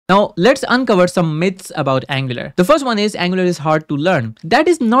Now let's uncover some myths about Angular. The first one is Angular is hard to learn. That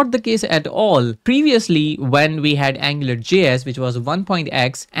is not the case at all. Previously, when we had AngularJS, which was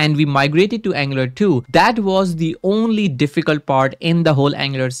 1.x, and we migrated to Angular 2, that was the only difficult part in the whole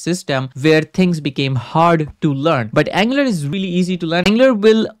Angular system where things became hard to learn. But Angular is really easy to learn. Angular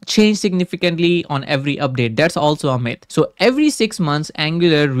will change significantly on every update. That's also a myth. So every 6 months,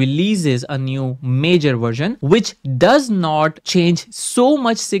 Angular releases a new major version, which does not change so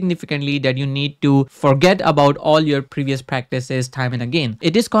much significantly that you need to forget about all your previous practices time and again.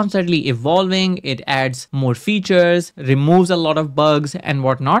 It is constantly evolving. It adds more features, removes a lot of bugs and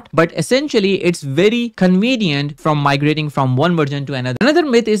whatnot. But essentially, it's very convenient from migrating from one version to another. Another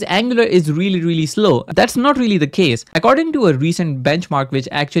myth is Angular is really slow. That's not really the case. According to a recent benchmark which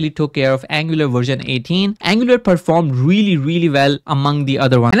actually took care of Angular version 18, Angular performed really well among the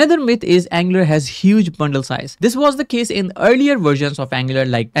other ones. Another myth is Angular has huge bundle size. This was the case in earlier versions of Angular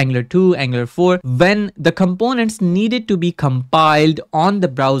like Angular 2, Angular 4, when the components needed to be compiled on the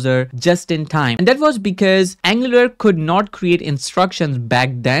browser just in time. And that was because Angular could not create instructions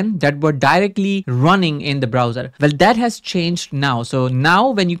back then that were directly running in the browser. Well, that has changed now. So now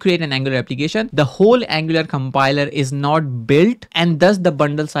when you create an Angular application, the whole Angular compiler is not built, and thus the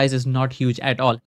bundle size is not huge at all.